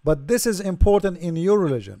 But this is important in your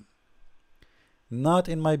religion, not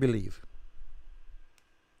in my belief.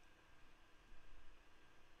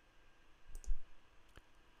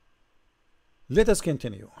 Let us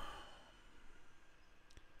continue.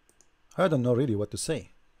 I don't know really what to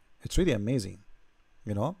say. It's really amazing,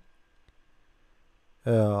 you know.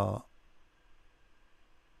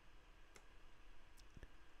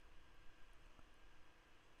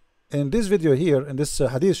 In this video here, in this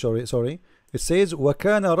hadith, sorry, it says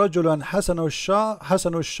وَكَانَ رَجُلًا حَسَنُ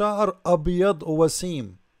الشَّعْرِ أَبْيَضْ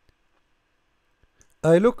وَسِيمٌ.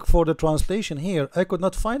 I look for the translation here. I could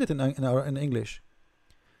not find it in English.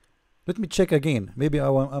 Let me check again. Maybe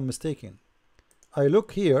I'm mistaken. I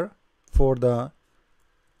look here for the...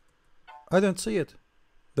 I don't see it.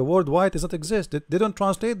 The word white does not exist. They don't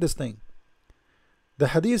translate this thing. The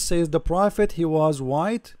hadith says the Prophet, he was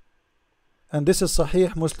white. And this is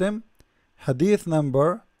Sahih Muslim, hadith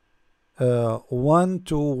number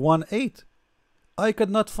 1218. I could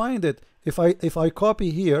not find it. If I copy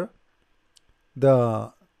here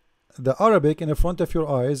the Arabic in front of your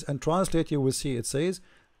eyes and translate, you will see it says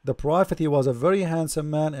the Prophet, he was a very handsome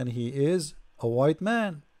man and he is a white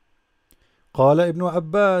man. قال ابن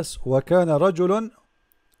عباس وكان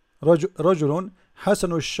رجل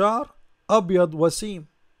حسن الشعر أبيض وسيم.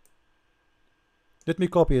 Let me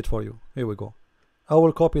copy it for you. Here we go. I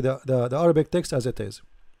will copy the Arabic text as it is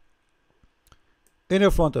in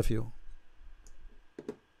front of you.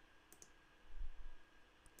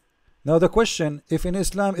 Now the question, if in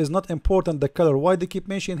Islam is not important the color, why they keep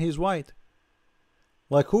mentioning he's white?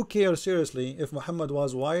 Like, who cares seriously if Muhammad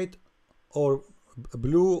was white or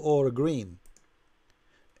blue or green?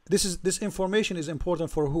 This information is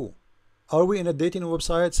important for who? Are we in a dating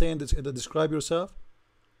website saying this, describe yourself?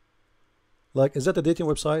 Like, is that a dating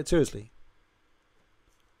website? Seriously.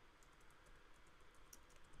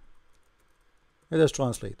 Let us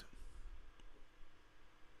translate.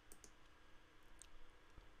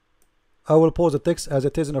 I will pause the text as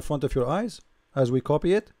it is in front of your eyes as we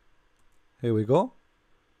copy it. Here we go.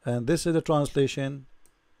 And this is the translation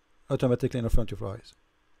automatically in front of your eyes.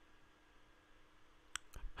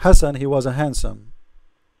 Hassan, he was a handsome.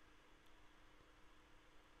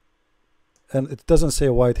 And it doesn't say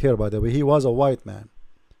white hair, by the way. He was a white man.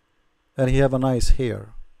 And he have a nice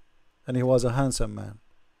hair. And he was a handsome man.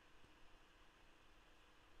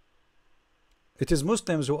 It is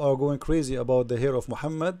Muslims who are going crazy about the hair of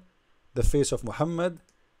Muhammad, the face of Muhammad,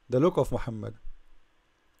 the look of Muhammad.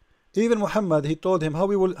 Even Muhammad, he told him how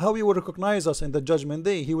he will recognize us in the judgment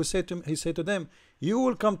day. He said to them, you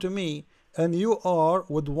will come to me and you are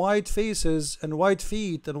with white faces and white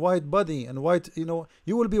feet and white body and white,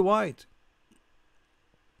 you will be white.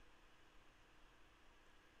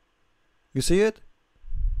 You see it?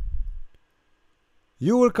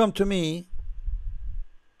 You will come to me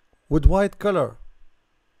with white color.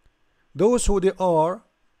 Those who they are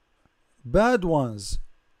bad ones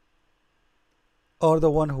are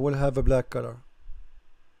the one who will have a black color.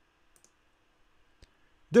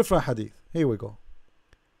 Different hadith. Here we go.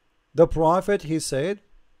 The Prophet, he said,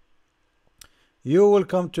 you will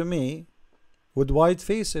come to me with white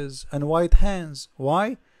faces and white hands.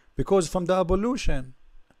 Why? Because from the ablution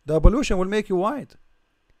will make you white.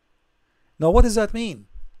 Now what does that mean?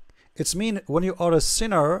 It's mean when you are a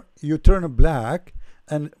sinner, you turn black,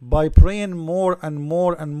 and by praying more and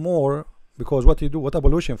more and more, because what you do, what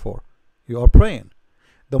ablution for? You are praying.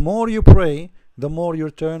 The more you pray, the more you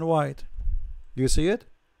turn white. Do you see it?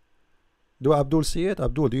 Do Abdul see it?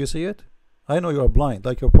 Abdul, do you see it? I know you are blind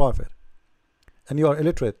like your prophet, and you are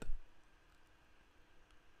illiterate,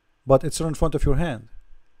 but it's in front of your hand.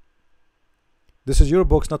 This is your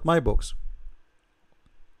books, not my books.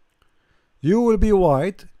 You will be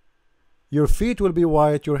white, your feet will be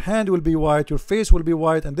white, your hand will be white, your face will be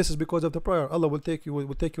white, and this is because of the prayer. Allah will take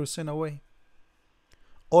your sin away.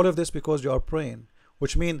 All of this because you are praying,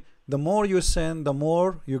 which means the more you sin, the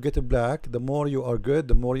more you get black, the more you are good,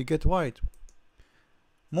 the more you get white.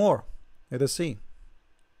 More. Let us see.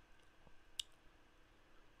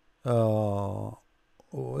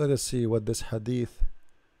 Let us see what this hadith.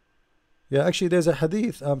 Yeah, actually there's a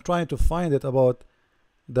hadith. I'm trying to find it about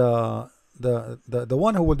the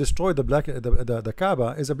one who will destroy the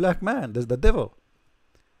Kaaba is a black man. There's the devil.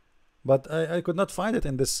 But I could not find it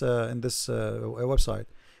in this website.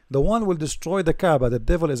 The one will destroy the Kaaba, the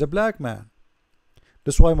devil, is a black man.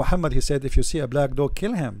 That's why Muhammad, he said, if you see a black dog,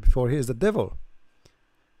 kill him, for he is the devil.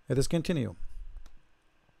 Let us continue.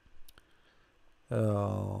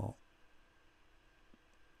 Let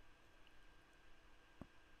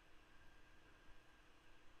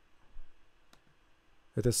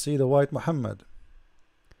us see the white Muhammad.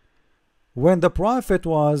 When the Prophet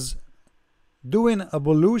was doing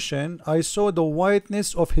ablution, I saw the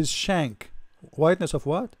whiteness of his shank. Whiteness of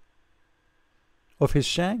what? Of his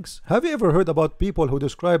shanks. Have you ever heard about people who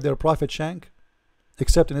describe their Prophet shank?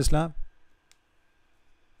 Except in Islam?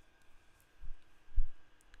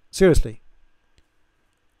 Seriously.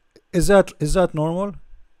 Is that normal?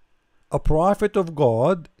 A prophet of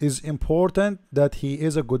God is important that he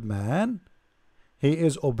is a good man. He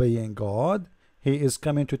is obeying God. He is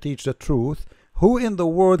coming to teach the truth. Who in the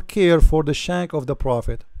world care for the shank of the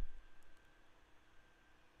prophet?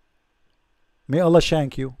 May Allah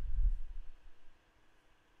shank you.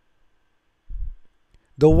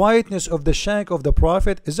 The whiteness of the shank of the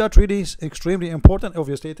prophet, is that really extremely important?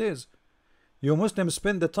 Obviously it is. You Muslims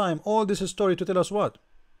spend the time, all this story, to tell us what?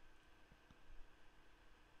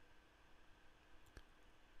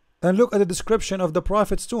 And look at the description of the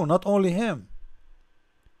prophets too, not only him.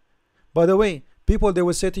 By the way, people, they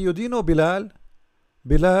will say to you, do you know Bilal?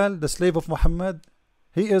 Bilal, the slave of Muhammad,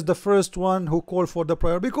 he is the first one who called for the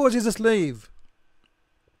prayer because he's a slave.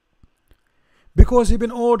 Because he's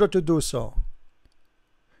been ordered to do so.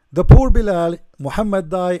 The poor Bilal, Muhammad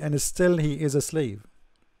died and still he is a slave.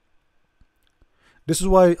 This is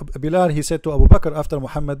why Bilal, he said to Abu Bakr after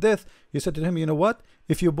Muhammad's death, he said to him, you know what?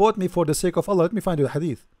 If you bought me for the sake of Allah, let me find you the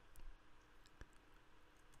hadith.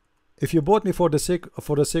 If you bought me for the sake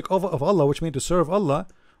of Allah, which means to serve Allah,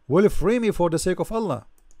 will free me for the sake of Allah.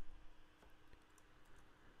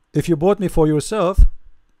 If you bought me for yourself,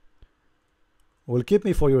 will keep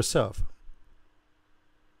me for yourself.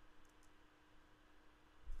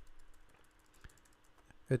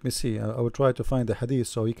 Let me see. I will try to find the hadith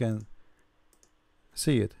so you can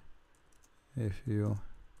see it. If you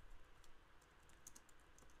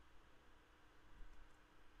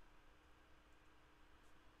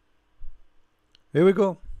here we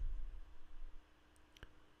go.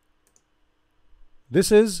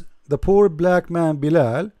 This is the poor black man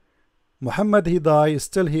Bilal. Muhammad, he died,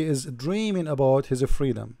 still he is dreaming about his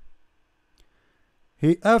freedom.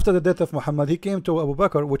 He, after the death of Muhammad, he came to Abu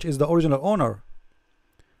Bakr, which is the original owner,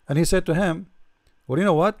 and he said to him, well, you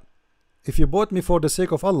know what? If you bought me for the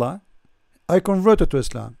sake of Allah, I converted to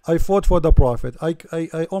Islam. I fought for the Prophet.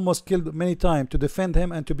 I almost killed many times to defend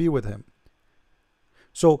him and to be with him.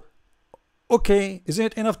 So, okay, isn't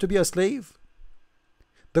it enough to be a slave?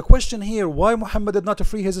 The question here, why Muhammad did not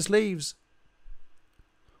free his slaves?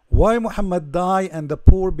 Why Muhammad died and the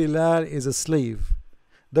poor Bilal is a slave?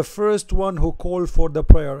 The first one who called for the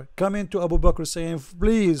prayer, coming to Abu Bakr saying,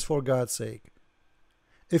 please, for God's sake,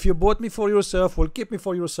 if you bought me for yourself, well, keep me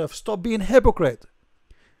for yourself. Stop being hypocrite.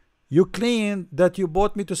 You claim that you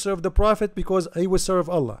bought me to serve the Prophet because I will serve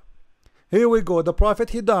Allah. Here we go. The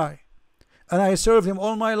Prophet, he died, and I served him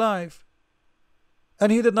all my life, and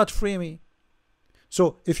he did not free me.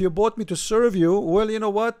 So if you bought me to serve you, well, you know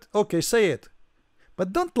what? Okay, say it.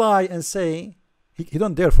 But don't lie and say, he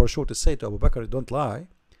don't dare for sure to say to Abu Bakr, don't lie.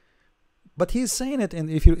 But he's saying it, and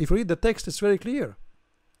if you read the text, it's very clear.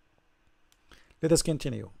 Let us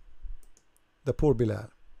continue. The poor Bilal.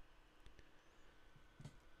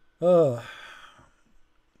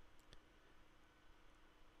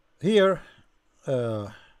 Here,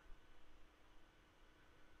 the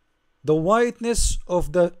whiteness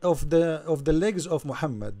of the legs of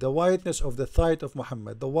Muhammad, the whiteness of the thigh of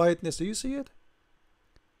Muhammad, the whiteness. Do you see it?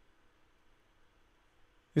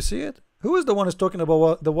 You see it? Who is the one who's talking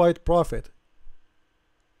about the white prophet?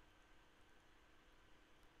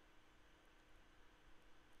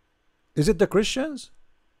 Is it the Christians?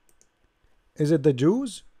 Is it the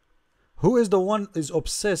Jews? Who is the one is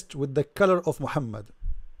obsessed with the color of Muhammad?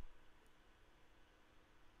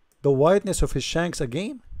 The whiteness of his shanks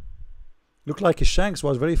again? Looked like his shanks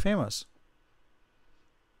was very famous.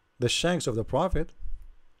 The shanks of the Prophet.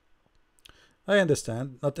 I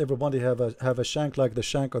understand. Not everybody have a shank like the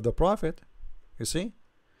shank of the Prophet. You see?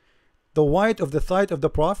 The white of the thigh of the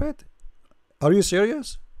Prophet? Are you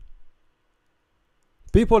serious?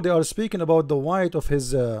 People, they are speaking about the white of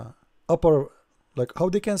his upper, like how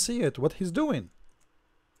they can see it, what he's doing.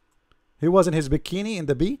 He was in his bikini in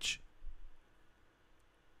the beach.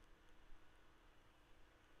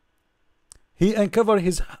 He uncovered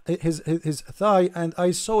his thigh and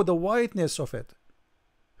I saw the whiteness of it.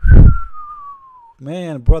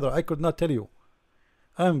 Man, brother, I could not tell you.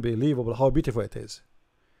 Unbelievable how beautiful it is.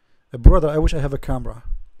 Brother, I wish I have a camera.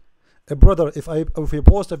 Brother, if you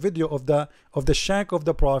post a video of the shank of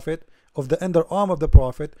the Prophet, of the underarm of the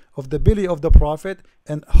Prophet, of the belly of the Prophet,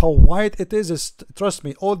 and how white it is trust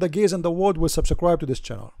me, all the gays in the world will subscribe to this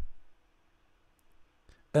channel.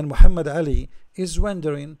 And Muhammad Ali is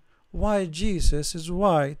wondering why Jesus is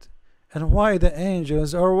white and why the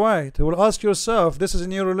angels are white. You will ask yourself, this is a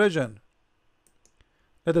new religion.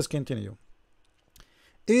 Let us continue.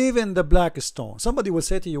 Even the black stone. Somebody will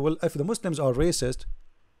say to you, well, if the Muslims are racist,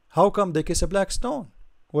 how come they kiss a black stone?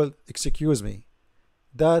 Well, excuse me.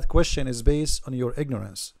 That question is based on your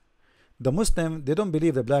ignorance. The Muslim, they don't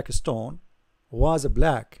believe the black stone was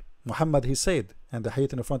black. Muhammad, he said, and the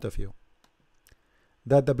hadith in front of you,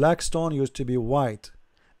 that the black stone used to be white,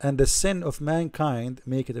 and the sin of mankind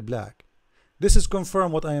make it black. This is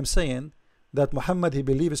confirm what I am saying, that Muhammad, he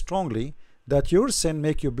believes strongly that your sin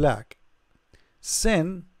make you black.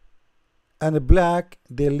 Sin and black,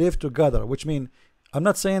 they live together, which means, I'm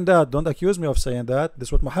not saying that, don't accuse me of saying that, this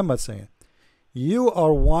is what Muhammad is saying. You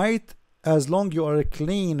are white as long you are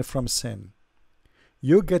clean from sin.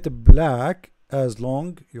 You get black as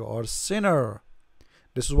long you are sinner.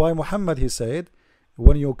 This is why Muhammad, he said,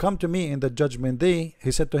 when you come to me in the judgment day,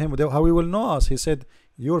 he said to him, how we will know us? He said,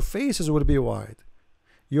 your faces will be white,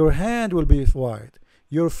 your hand will be white,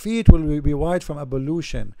 your feet will be white from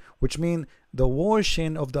ablution, which means the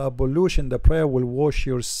washing of the ablution, the prayer will wash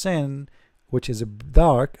your sin, which is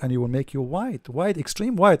dark, and it will make you white. White,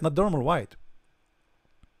 extreme white, not normal white.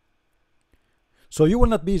 So you will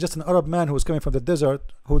not be just an Arab man who is coming from the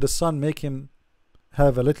desert, who the sun make him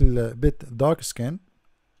have a little bit dark skin.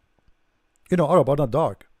 You know, Arab are not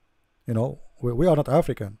dark. You know, we are not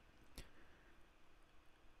African.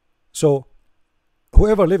 So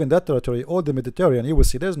whoever live in that territory, all the Mediterranean, you will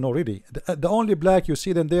see there's no really. The only black you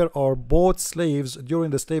see them there are both slaves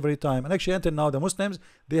during the slavery time. And actually until now the Muslims,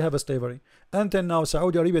 they have a slavery. Until now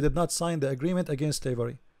Saudi Arabia did not sign the agreement against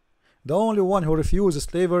slavery. The only one who refused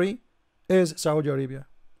slavery is Saudi Arabia.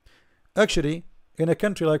 Actually, in a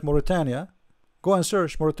country like Mauritania, go and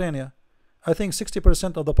search Mauritania, I think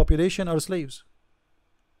 60% of the population are slaves.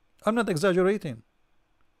 I'm not exaggerating.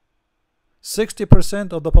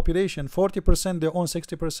 60% of the population, 40% they own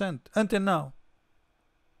 60% until now.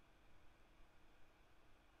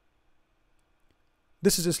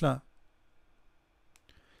 This is Islam.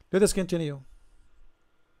 Let us continue.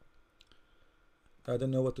 I don't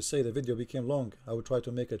know what to say. The video became long. I will try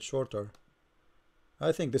to make it shorter.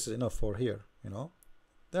 I think this is enough for here, you know.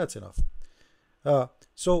 That's enough.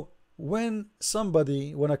 So when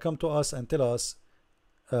somebody wanna come to us and tell us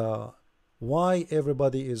why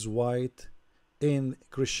everybody is white in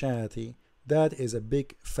Christianity, that is a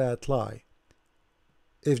big fat lie.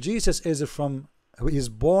 If Jesus is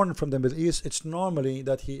born from the Middle East, it's normally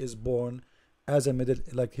that he is born as a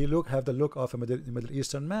have the look of a Middle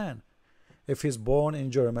Eastern man. If he's born in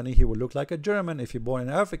Germany, he will look like a German. If he's born in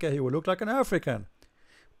Africa, he will look like an African.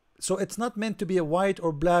 So it's not meant to be a white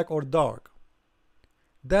or black or dark.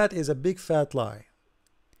 That is a big fat lie.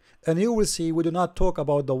 And you will see we do not talk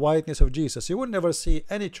about the whiteness of Jesus. You will never see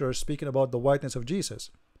any church speaking about the whiteness of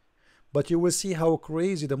Jesus. But you will see how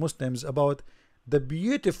crazy the Muslims about the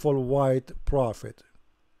beautiful white prophet.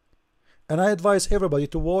 And I advise everybody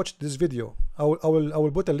to watch this video. I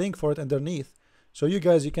will put a link for it underneath. So you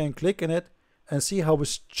guys, you can click in it and see how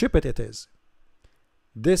stupid it is.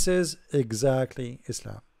 This is exactly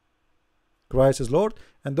Islam. Christ is Lord.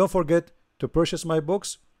 And don't forget to purchase my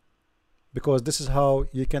books, because this is how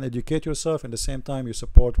you can educate yourself and at the same time you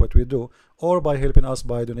support what we do, or by helping us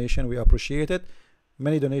by donation. We appreciate it.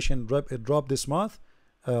 Many donations dropped this month.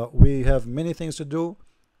 We have many things to do,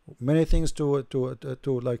 many things to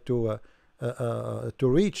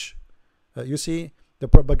reach. You see, the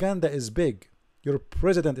propaganda is big. Your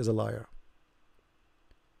president is a liar.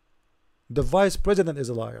 The vice president is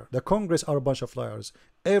a liar. The Congress are a bunch of liars.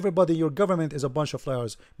 Everybody, your government is a bunch of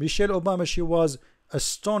liars. Michelle Obama, she was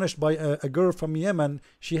astonished by a girl from Yemen.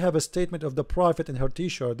 She have a statement of the prophet in her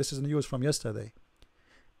t-shirt. This is news from yesterday.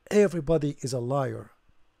 Everybody is a liar.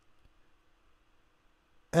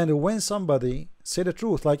 And when somebody say the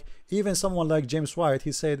truth, like even someone like James White,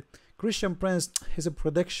 he said, Christian Prince, he's a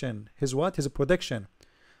prediction. His what? He's a prediction.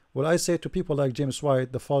 Well, I say to people like James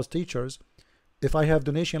White, the false teachers, if I have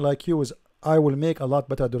donation like you, I will make a lot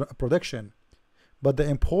better prediction. But the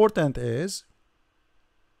important is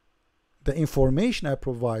the information I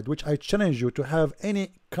provide, which I challenge you to have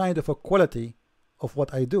any kind of a quality of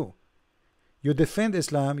what I do. You defend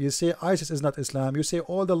Islam, you say ISIS is not Islam, you say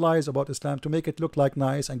all the lies about Islam to make it look like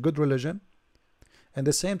nice and good religion, and at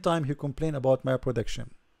the same time you complain about my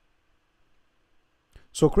prediction.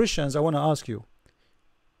 So Christians, I want to ask you,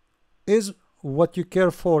 is what you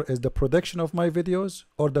care for is the prediction of my videos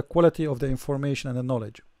or the quality of the information and the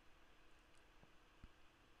knowledge?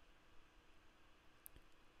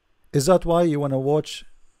 Is that why you want to watch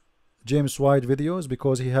James White videos?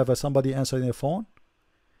 Because he have somebody answering the phone?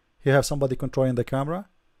 He have somebody controlling the camera?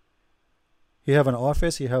 He have an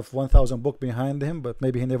office, he have 1,000 books behind him, but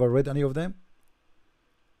maybe he never read any of them?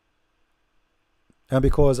 And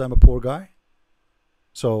because I'm a poor guy,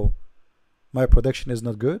 so my prediction is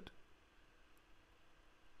not good?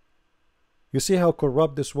 You see how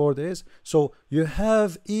corrupt this world is? So you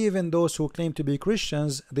have even those who claim to be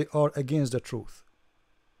Christians, they are against the truth.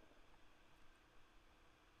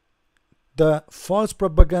 The false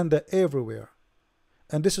propaganda everywhere.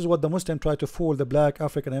 And this is what the Muslim try to fool the black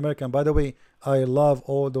African American. By the way, I love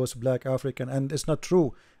all those black African, and it's not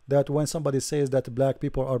true that when somebody says that black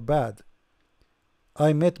people are bad.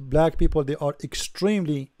 I met black people, they are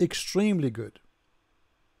extremely, extremely good.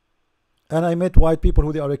 And I met white people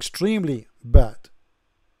who they are extremely bad.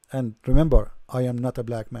 And remember, I am not a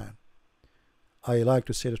black man. I like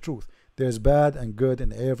to say the truth. There's bad and good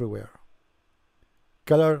in everywhere.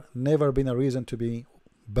 Color never been a reason to be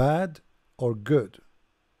bad or good.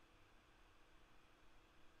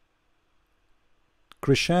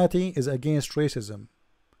 Christianity is against racism,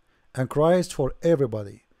 and Christ for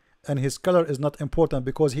everybody, and his color is not important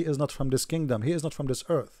because he is not from this kingdom, he is not from this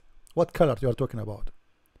earth. What color you are talking about?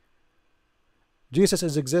 Jesus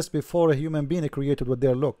exists before a human being created with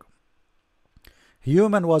their look.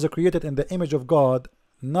 Human was created in the image of God,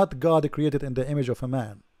 not God created in the image of a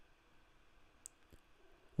man.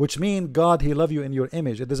 Which means God, he loves you in your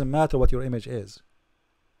image. It doesn't matter what your image is.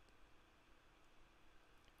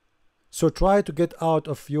 So try to get out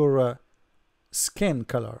of your skin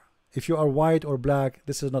color. If you are white or black,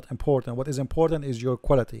 this is not important. What is important is your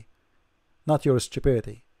quality, not your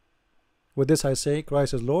stupidity. With this I say,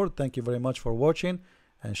 Christ is Lord. Thank you very much for watching,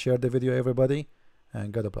 and share the video everybody,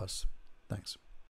 and God bless. Thanks.